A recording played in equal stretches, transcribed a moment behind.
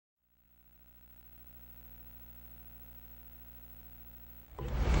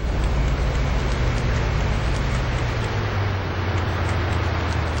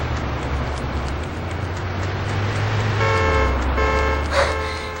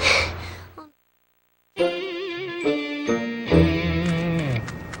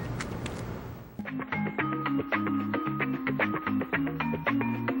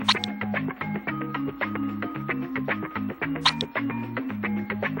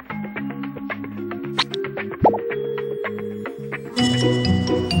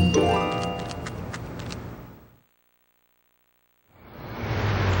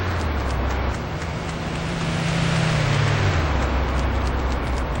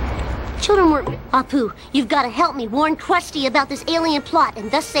Children were... Apu, you've got to help me warn Krusty about this alien plot and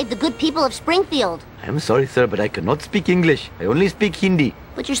thus save the good people of Springfield. I'm sorry, sir, but I cannot speak English. I only speak Hindi.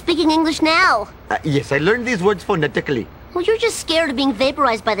 But you're speaking English now. Yes, I learned these words phonetically. Well, you're just scared of being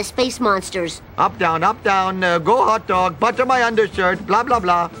vaporized by the space monsters. Up, down, go hot dog, butter my undershirt, blah, blah,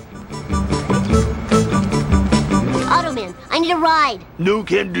 blah. Automan, I need a ride. No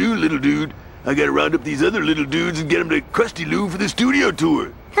can do, little dude. I gotta round up these other little dudes and get them to Krusty Lou for the studio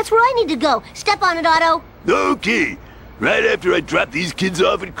tour. That's where I need to go. Step on it, Otto. Okay, right after I drop these kids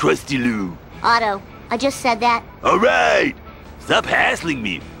off at Krusty Lou. Otto, I just said that. All right, stop hassling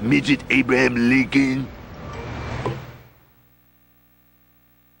me, midget Abraham Lincoln.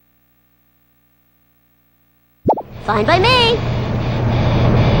 Fine by me.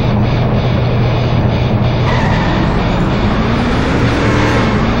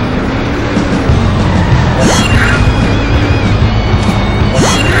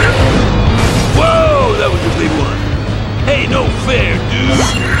 Whoa, that was a big one. Hey, no fair, dude.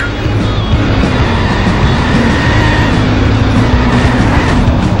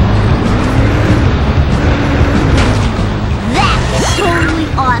 That's totally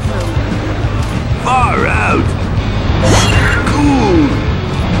awesome. Far out. Cool.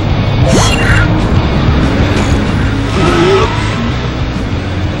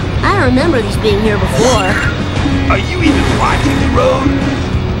 I don't remember these being here before. Are you even watching the road?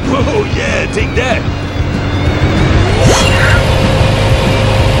 Whoa, yeah, take that.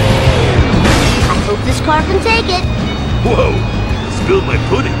 I hope this car can take it. Whoa, spilled my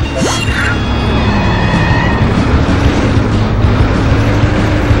pudding.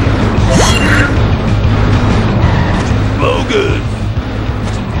 Bogus.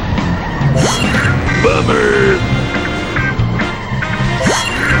 Bummer.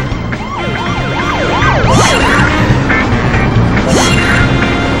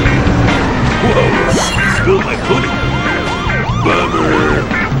 Whoa, spilled my pudding. Bummer.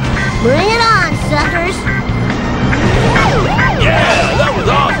 Bring it on, suckers. Yeah, that was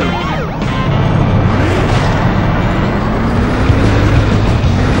awesome.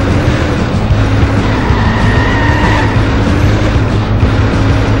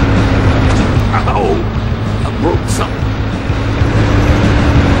 Ow! I broke something.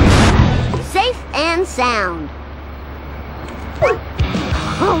 Safe and sound.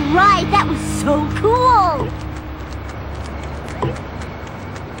 All right, that was so cool.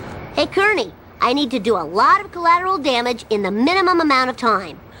 Hey, Kearney, I need to do a lot of collateral damage in the minimum amount of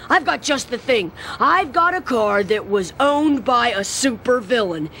time. I've got just the thing. I've got a car that was owned by a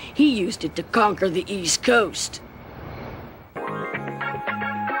supervillain. He used it to conquer the East Coast.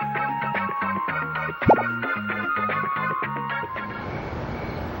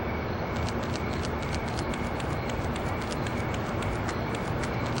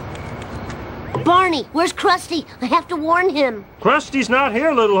 Barney, where's Krusty? I have to warn him. Krusty's not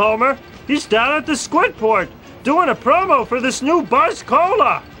here, little Homer. He's down at the Squidport, doing a promo for this new Buzz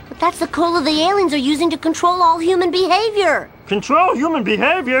Cola. But that's the cola the aliens are using to control all human behavior. Control human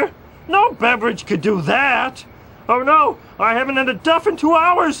behavior? No beverage could do that. Oh no, I haven't had a duff in 2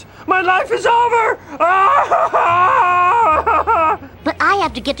 hours. My life is over. But I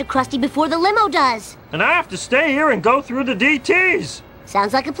have to get to Krusty before the limo does. And I have to stay here and go through the DTs.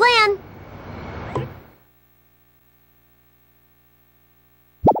 Sounds like a plan.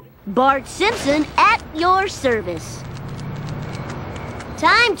 Bart Simpson at your service.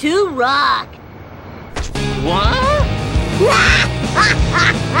 Time to rock. What?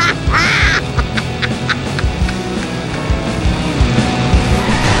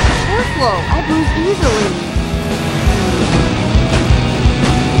 Airflow, I bruise easily.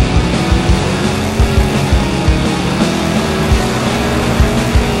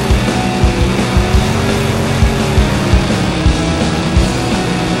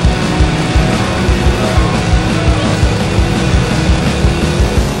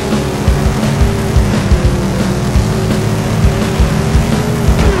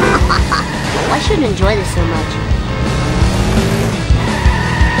 I shouldn't enjoy this so much.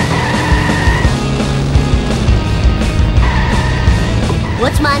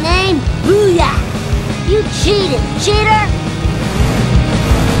 What's my name? Booyah! You cheated, cheater!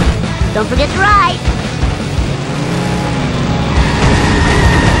 Don't forget to write.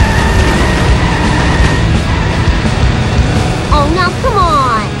 Oh, now come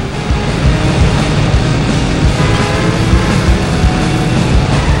on!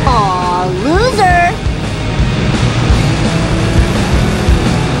 Aw, loser!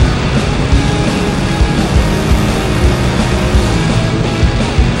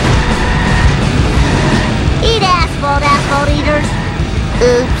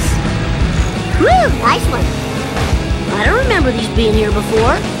 Woo! Nice one. I don't remember these being here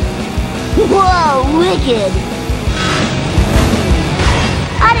before. Whoa, wicked.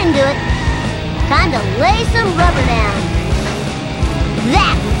 I didn't do it. Time to lay some rubber down.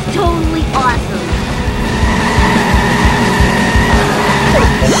 That was totally awesome.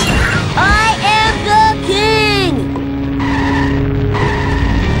 I am the king!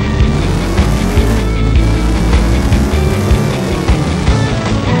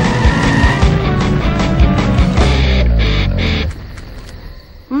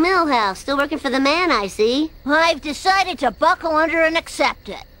 Millhouse, still working for the man, I see. I've decided to buckle under and accept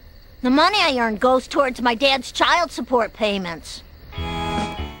it. The money I earn goes towards my dad's child support payments.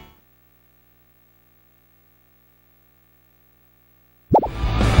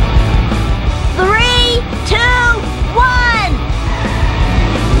 Three, two, one!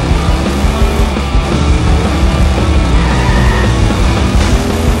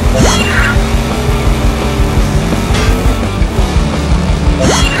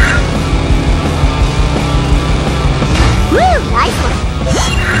 Woo! Nice one.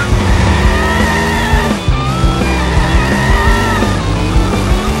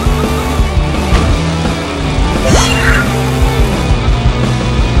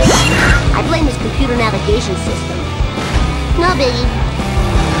 I blame his computer navigation system. No biggie.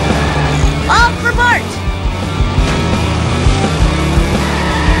 All for Bart!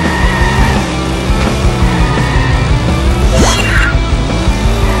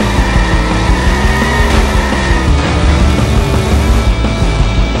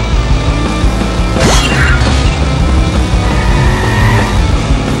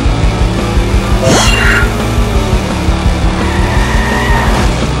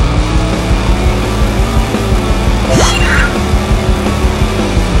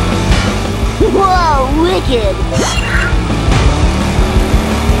 Whoa, wicked.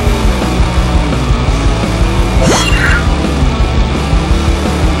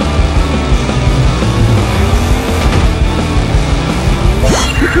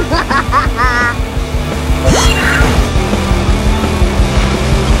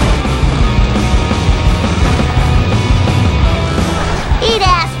 Eat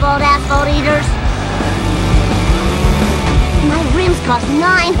asphalt, asphalt eaters. My rims cost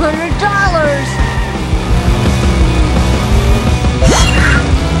 $900.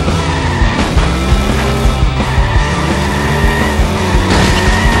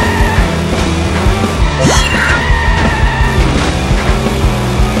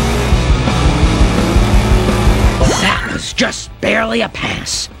 That was just barely a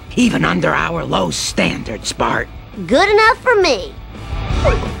pass, even under our low standards, Bart. Good enough for me.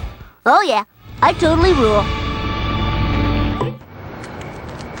 Oh yeah, I totally rule.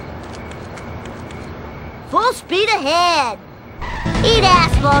 Full speed ahead. Eat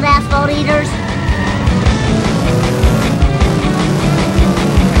asphalt, asphalt eaters.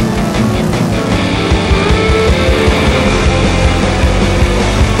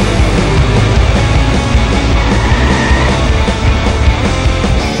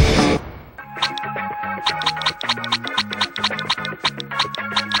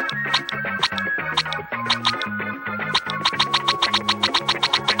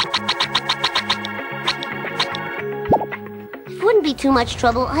 Wouldn't be too much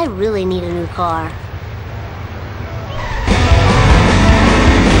trouble. I really need a new car.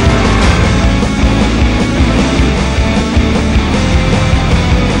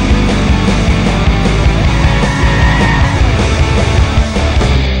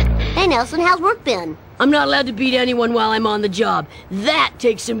 Hey Nelson, how's work been? I'm not allowed to beat anyone while I'm on the job. That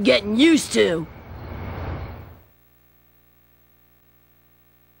takes some getting used to.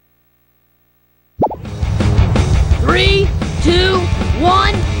 Three, two,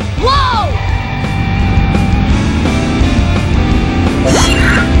 one, whoa!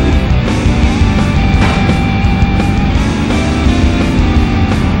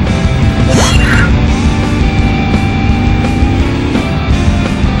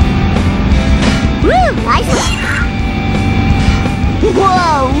 Woo! Nice one.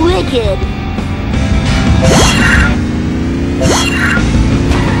 Whoa, wicked.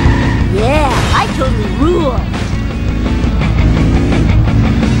 Yeah, I totally rule.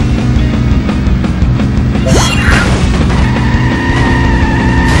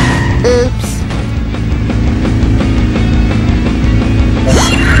 Oops.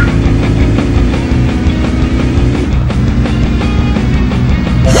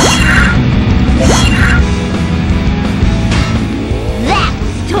 That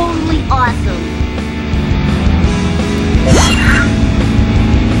was totally awesome.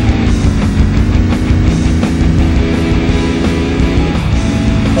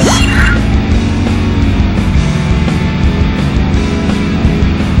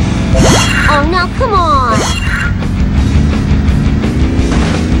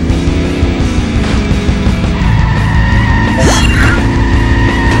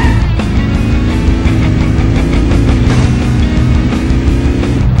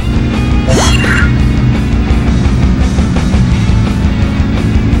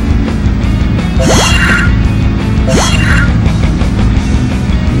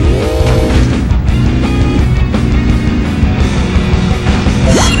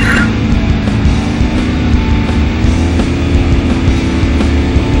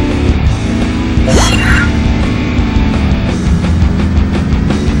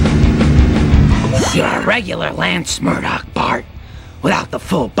 You're a regular Lance Murdoch, Bart. Without the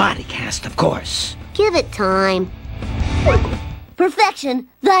full body cast, of course. Give it time. Perfection,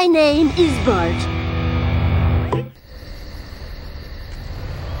 thy name is Bart.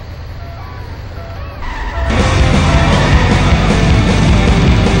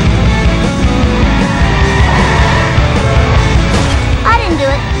 I didn't do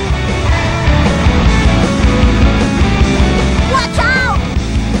it. Watch out!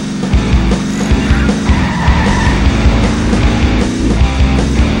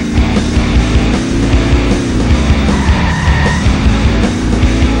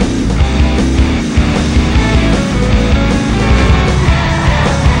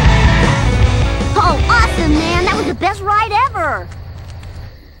 Best ride ever!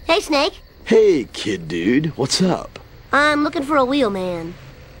 Hey, Snake. Hey, kid dude. What's up? I'm looking for a wheelman.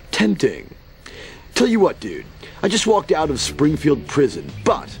 Tempting. Tell you what, dude. I just walked out of Springfield Prison,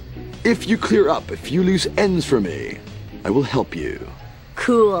 but if you clear up a few loose ends for me, I will help you.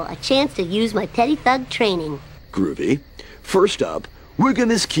 Cool. A chance to use my petty thug training. Groovy. First up,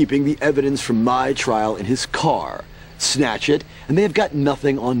 Wiggum is keeping the evidence from my trial in his car. Snatch it, and they have got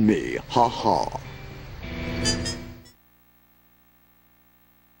nothing on me. Ha ha.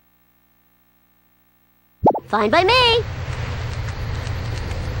 Fine by me.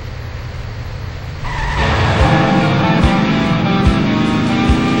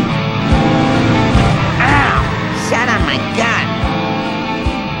 Ow! Sat on my gun.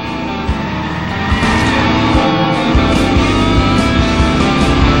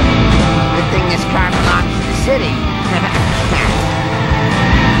 Good thing this car belongs to the city.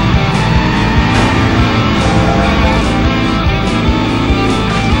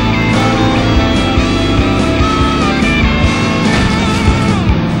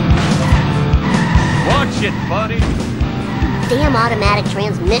 Shit, buddy. Damn automatic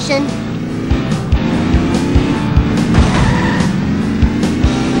transmission.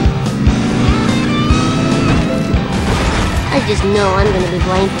 I just know I'm gonna be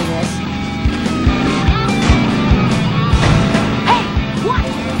blamed for this. Hey, what?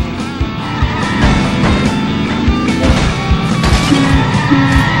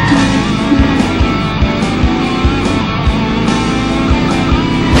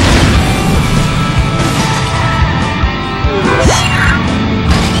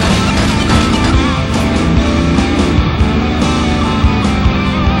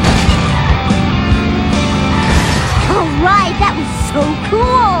 So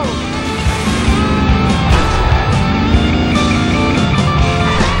cool!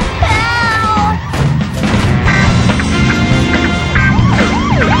 Help!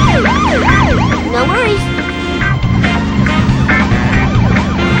 No worries.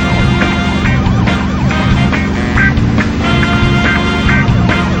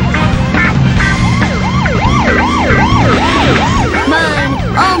 Mine!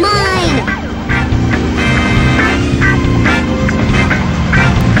 All mine!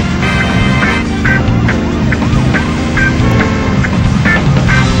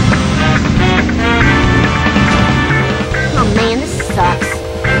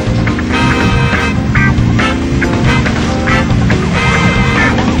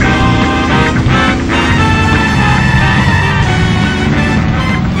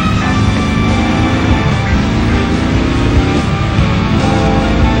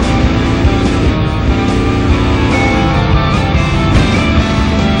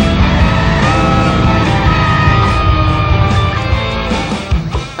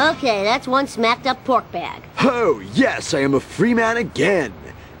 Okay, that's one smacked up pork bag. Oh, yes, I am a free man again.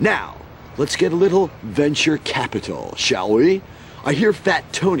 Now, let's get a little venture capital, shall we? I hear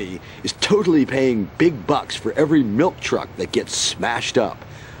Fat Tony is totally paying big bucks for every milk truck that gets smashed up.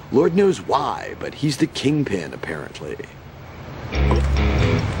 Lord knows why, but he's the kingpin, apparently.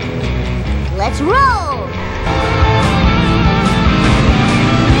 Let's roll!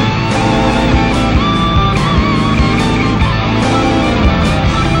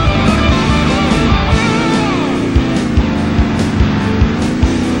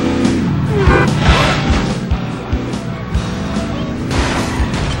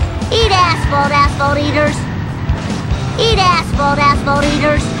 Eat asphalt, asphalt eaters! Eat asphalt, asphalt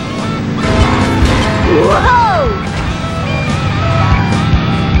eaters! Whoa!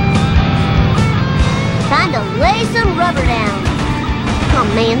 Time to lay some rubber down. Oh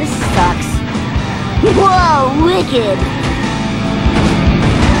man, this sucks. Whoa, wicked!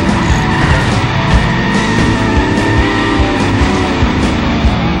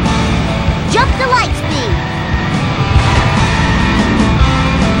 Jump to light speed!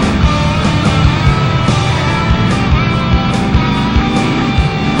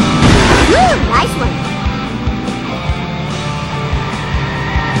 Woo, nice one.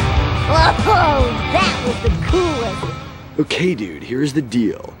 Okay, dude, here's the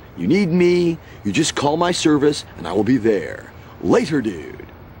deal. You need me, you just call my service, and I will be there. Later, dude.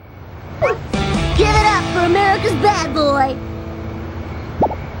 Give it up for America's bad boy.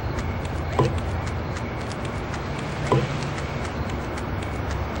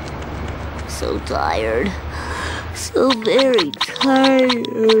 So tired. So very tired.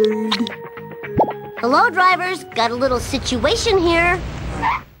 Hello, drivers. Got a little situation here.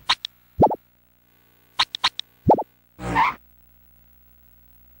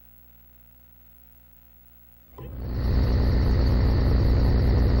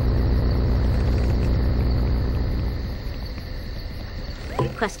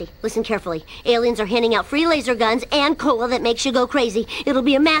 Krusty, listen carefully. Aliens are handing out free laser guns and cola that makes you go crazy. It'll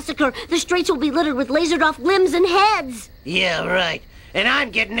be a massacre. The streets will be littered with lasered off limbs and heads. Yeah, right. And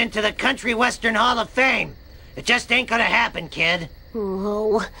I'm getting into the Country Western Hall of Fame. It just ain't gonna happen, kid.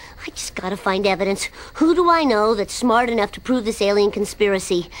 Oh, I just gotta find evidence. Who do I know that's smart enough to prove this alien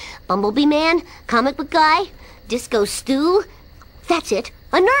conspiracy? Bumblebee Man? Comic book guy? Disco Stew? That's it.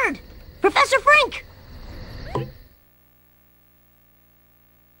 A nerd! Professor Frink!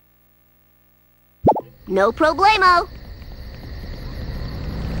 No problemo.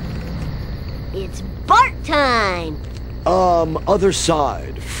 It's Bart time! Other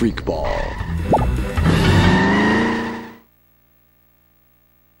side, freakball.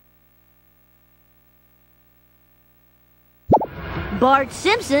 Bart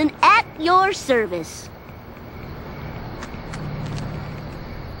Simpson at your service.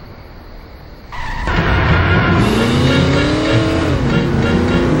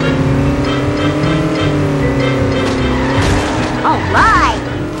 All right.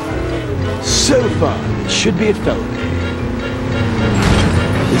 So fun. It should be a felony.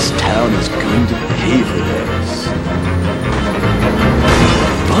 This town is going to pay for this.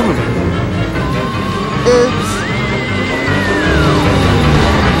 Bummer. Oops.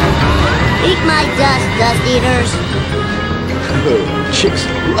 Eat my dust, dust eaters. Oh, chicks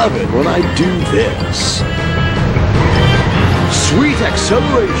love it when I do this. Sweet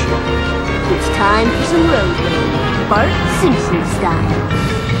acceleration. It's time for some road rage, Bart Simpson style.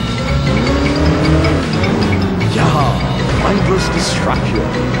 Yeah, mindless distraction.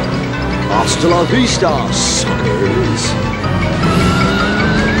 Hasta la vista, suckers.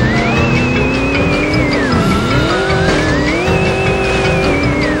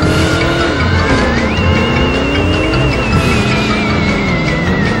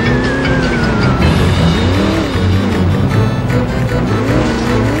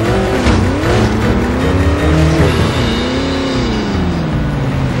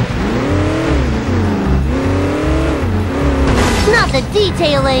 Not the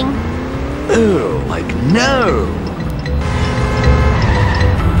detailing. Oh, like no.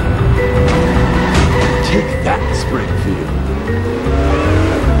 Take that, Springfield.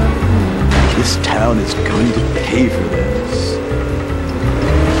 This town is going to pay for this.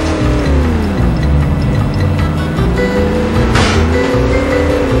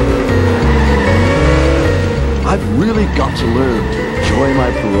 I've really got to learn to enjoy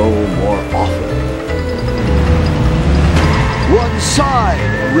my parole more often. One side,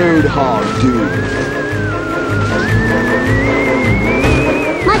 Roadhog dude.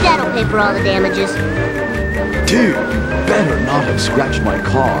 My dad will pay for all the damages. Dude, better not have scratched my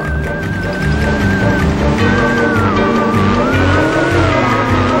car.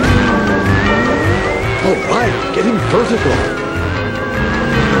 All right, getting vertical.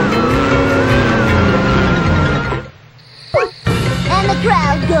 And the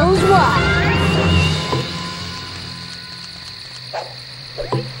crowd goes wild.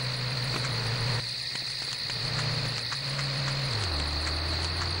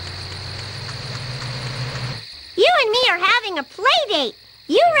 You and me are having a play date.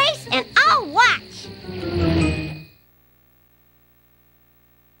 You race and I'll watch. 3,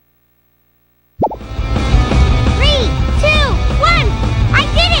 2, 1. I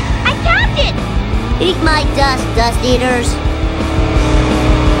did it! I counted! Eat my dust, dust eaters.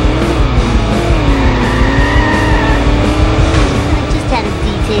 I just had a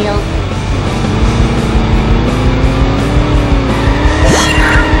detail.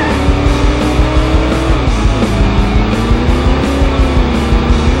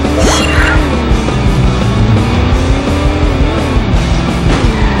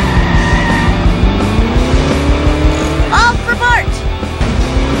 All for Bart!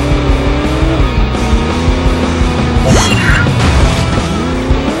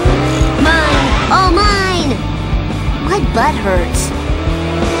 Mine! All mine! My butt hurts.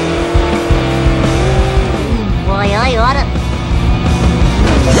 Boy, I oughta...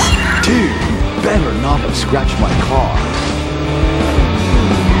 Dude, better not have scratched my car.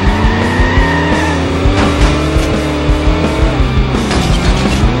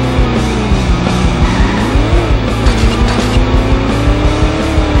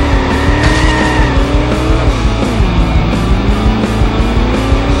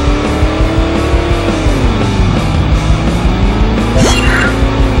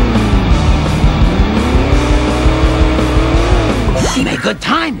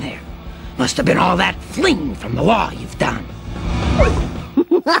 time there. Must have been all that fling from the wall you've done.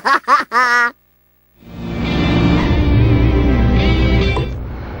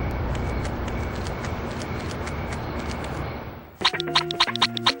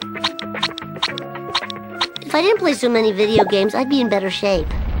 If I didn't play so many video games, I'd be in better shape.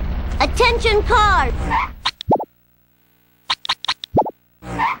 Attention cards!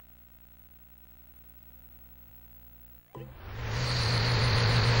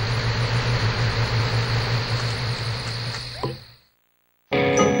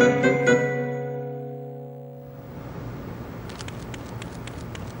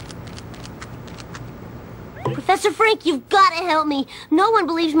 Professor Frink, you've got to help me. No one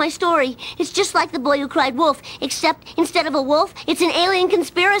believes my story. It's just like The Boy Who Cried Wolf, except instead of a wolf, it's an alien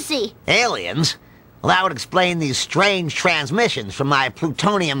conspiracy. Aliens? Well, that would explain these strange transmissions from my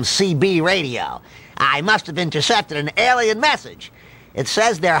plutonium CB radio. I must have intercepted an alien message. It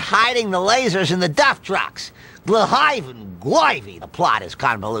says they're hiding the lasers in the duff trucks. Glaiven Gloivy. The plot is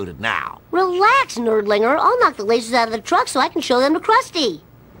convoluted now. Relax, nerdlinger. I'll knock the lasers out of the truck so I can show them to Krusty.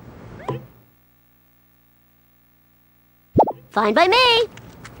 Fine by me.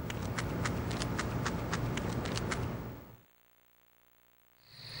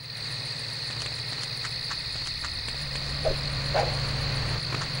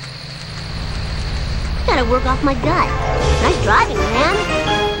 Gotta work off my gut. Nice driving, man.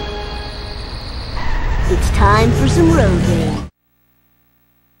 It's time for some road rage.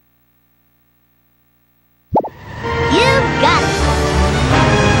 You got it.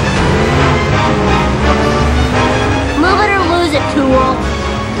 Move it or lose it, tool.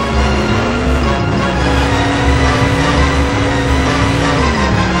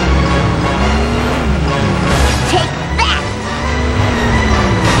 Take that!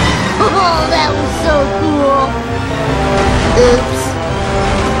 Oh, that was so cool. Oops.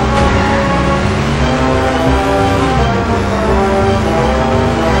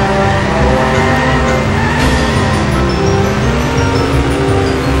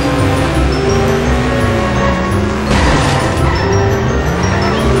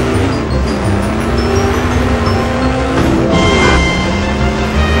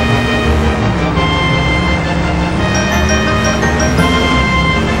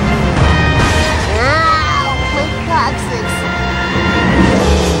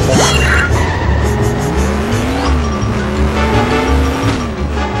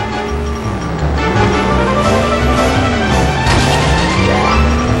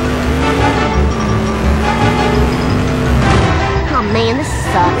 Man, this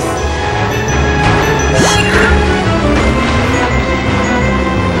sucks.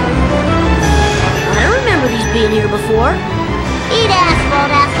 I don't remember these being here before. Eat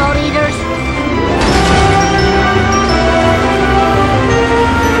asphalt, asphalt eaters.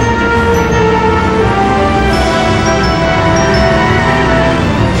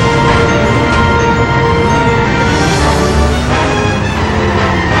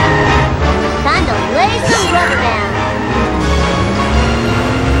 Time to lay some rubber down.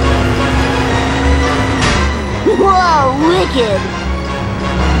 Whoa, wicked!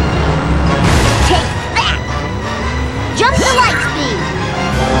 Take that! Jump to light speed!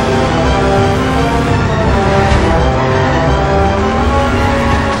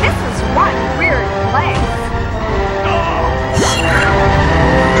 This is one weird place.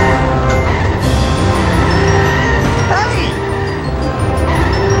 Hey!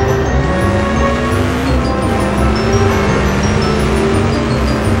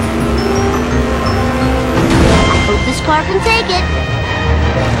 This car can take it.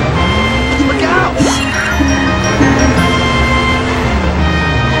 Look out!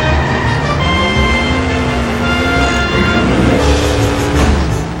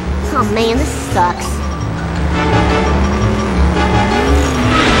 Oh man, this sucks.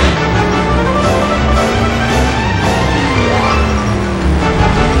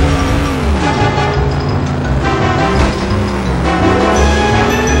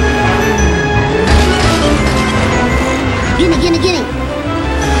 Gimme, gimme, gimme!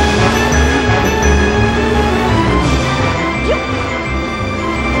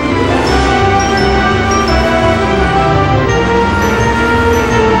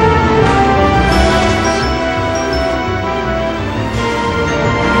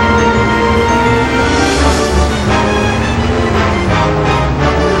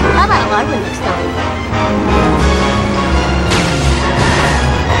 How about a hard one next time?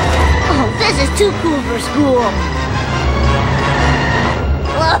 Oh, this is too cool for school!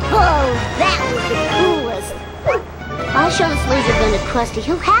 Whoa, that was the coolest. I show this laser gun to Krusty.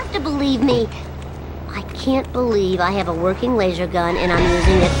 He'll have to believe me. I can't believe I have a working laser gun and I'm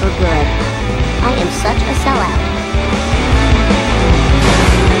using it for good. I am such a sellout.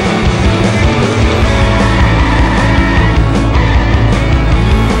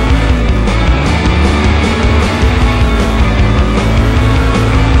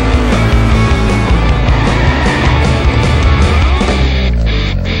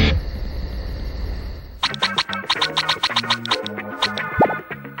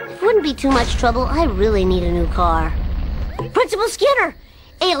 Wouldn't be too much trouble. I really need a new car. Principal Skinner!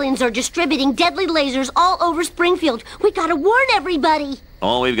 Aliens are distributing deadly lasers all over Springfield. We gotta warn everybody.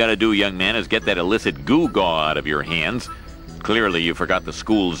 All we've got to do, young man, is get that illicit goo-gaw out of your hands. Clearly, you forgot the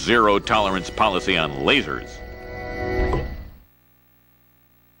school's zero-tolerance policy on lasers.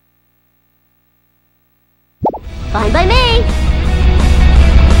 Fine by me.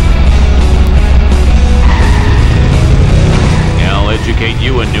 I'll educate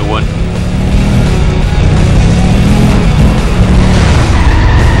you a new one.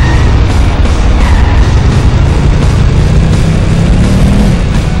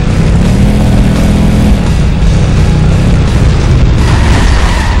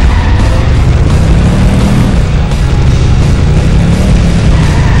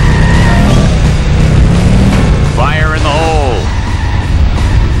 Fire in the hole.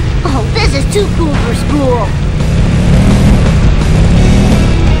 Oh, this is too cool for school.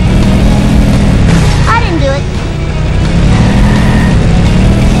 I didn't do it.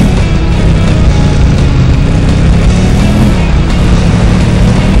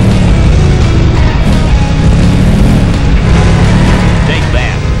 Take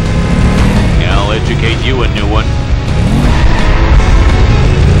that. I'll educate you a new one.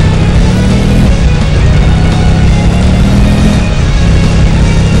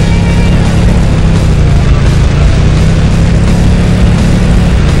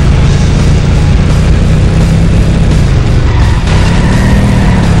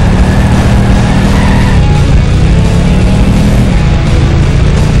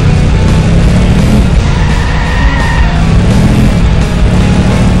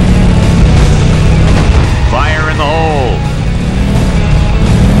 Fire in the hole.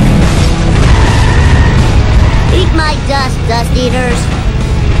 Eat my dust, dust eaters.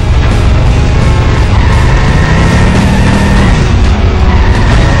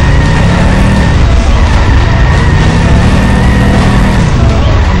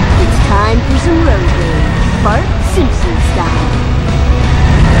 It's time for some road rage. Bart Simpson style.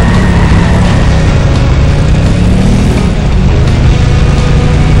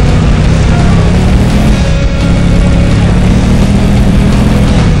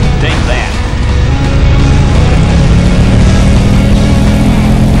 Take that.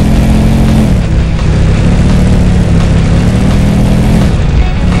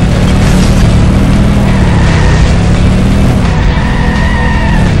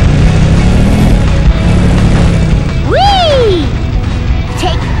 Whee!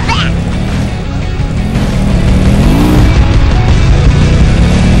 Take that!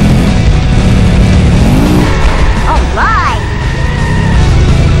 All right!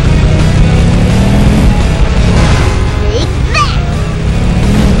 Take that!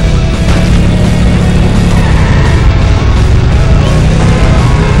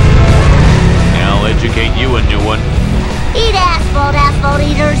 I'll educate you a new one. Eat asphalt, asphalt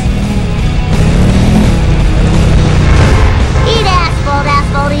eaters! Eat asphalt,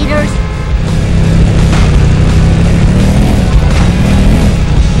 asphalt eaters!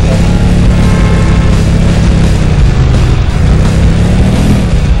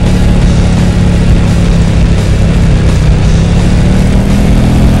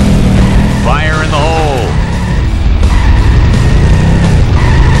 Fire in the hole.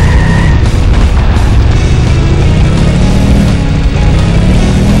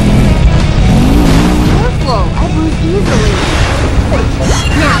 Careful, I lose easily.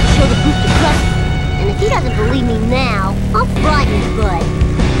 Now show the proof to trust. And if he doesn't believe me now, I'll fry him good.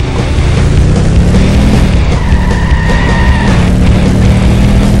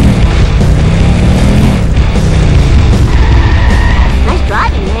 Nice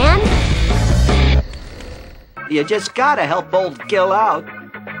driving, man. You just gotta help old Gil out.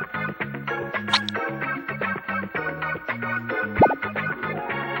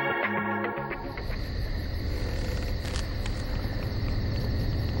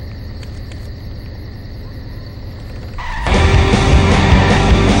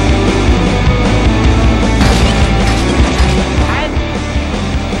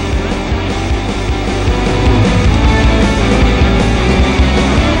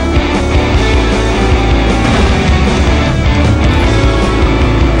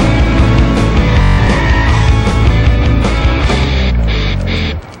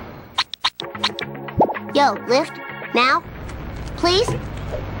 Yo, lift. Now. Please.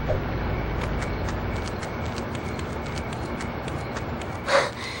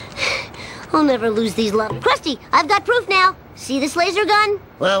 I'll never lose these love. Krusty, I've got proof now. See this laser gun?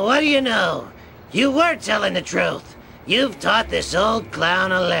 Well, what do you know? You were telling the truth. You've taught this old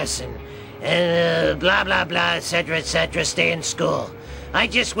clown a lesson. And blah, blah, blah, etc., stay in school. I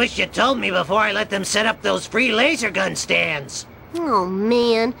just wish you told me before I let them set up those free laser gun stands. Oh,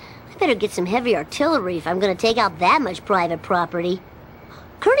 man. I better get some heavy artillery if I'm gonna take out that much private property.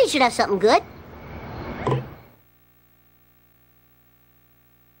 Curdy should have something good.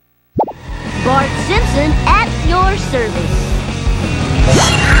 Bart Simpson at your service.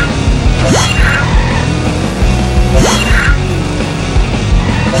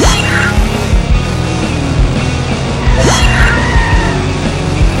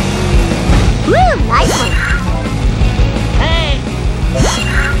 Woo, nice one. Hey!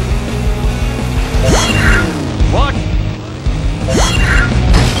 What?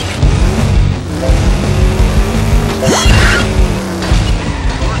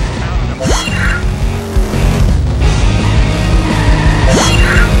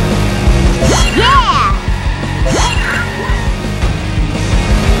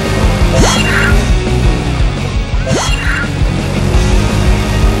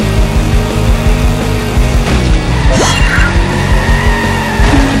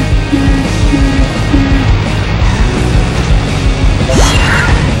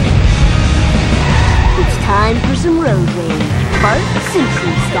 Time for some road rage, Bart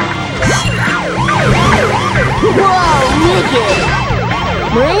Simpson style. Whoa, wicked!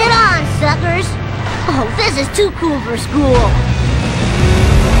 Bring it on, suckers! Oh, this is too cool for school.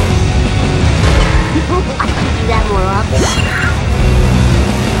 I could do that more often.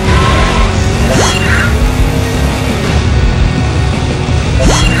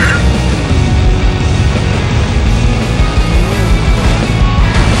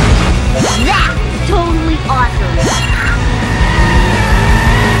 That totally awesome!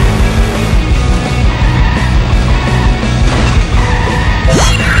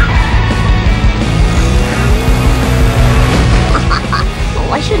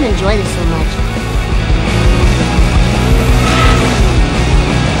 Oh, I shouldn't enjoy this so much.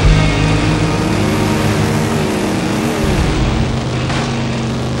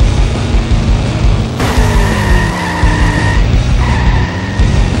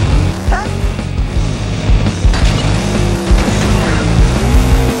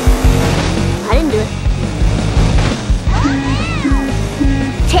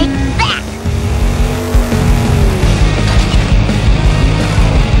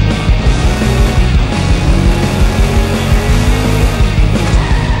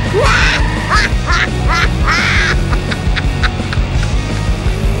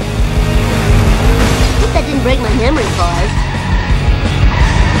 Break my memory card.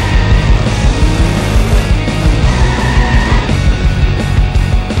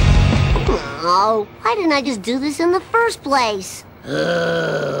 Oh, why didn't I just do this in the first place?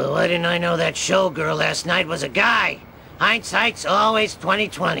 Why didn't I know that showgirl last night was a guy? Hindsight's always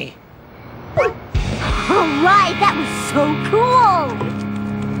 20/20. All right, that was so cool.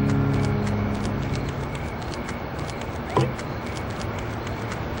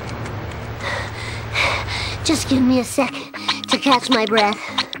 Just give me a sec to catch my breath.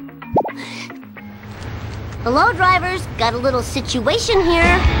 Hello, drivers. Got a little situation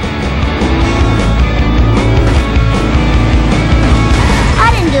here.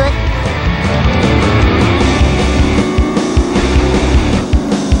 I didn't do it.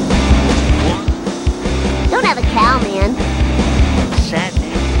 Don't have a cow, man. Sad man.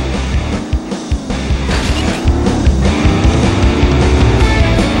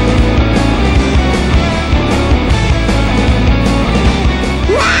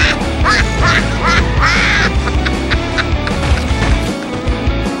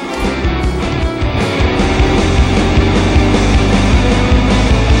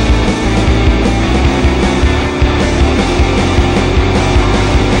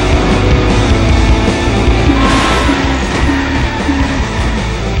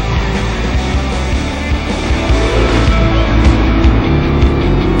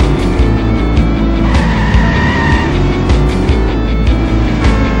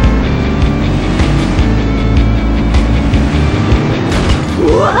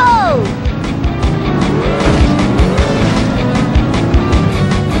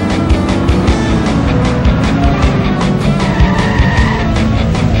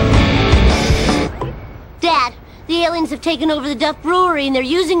 Have taken over the Duff Brewery and they're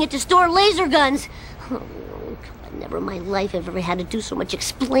using it to store laser guns. Oh, God, never in my life have ever had to do so much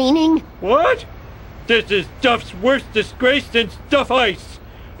explaining. What? This is Duff's worst disgrace since Duff Ice.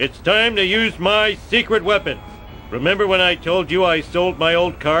 It's time to use my secret weapon. Remember when I told you I sold my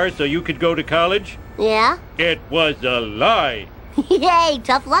old car so you could go to college? Yeah? It was a lie. Yay,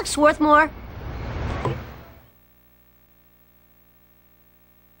 tough luck, Swarthmore.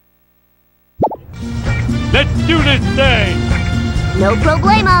 Let's do this thing! No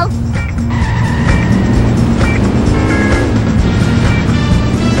problemo.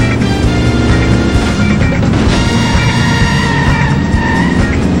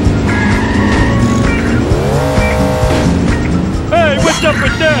 Hey, what's up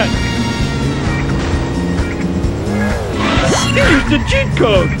with that? He used a cheat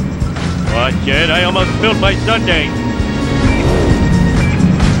code! Watch it, I almost spilled my sundae.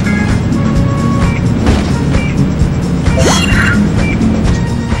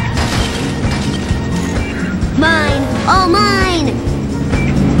 Mine, all mine.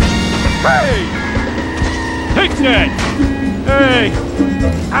 Hey! Take that! Hey!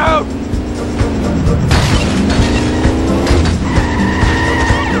 Out!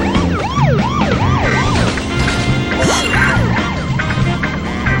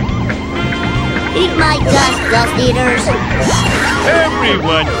 Eat my dust, dust eaters.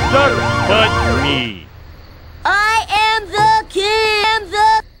 Everyone sucks but me. I am the king.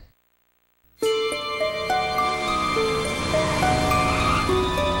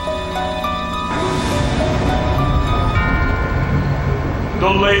 The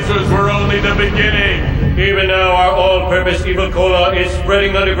lasers were only the beginning. Even now, our all-purpose evil cola is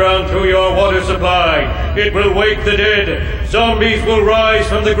spreading underground through your water supply. It will wake the dead. Zombies will rise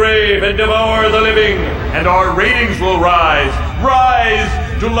from the grave and devour the living. And our ratings will rise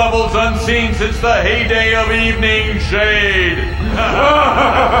to levels unseen since the heyday of Evening Shade.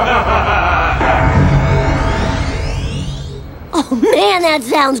 Oh man, that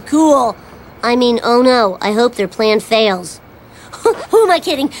sounds cool. I mean, oh no, I hope their plan fails. Who am I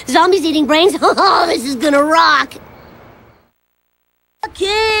kidding? Zombies eating brains? Oh, this is gonna rock!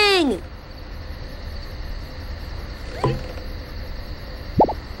 King!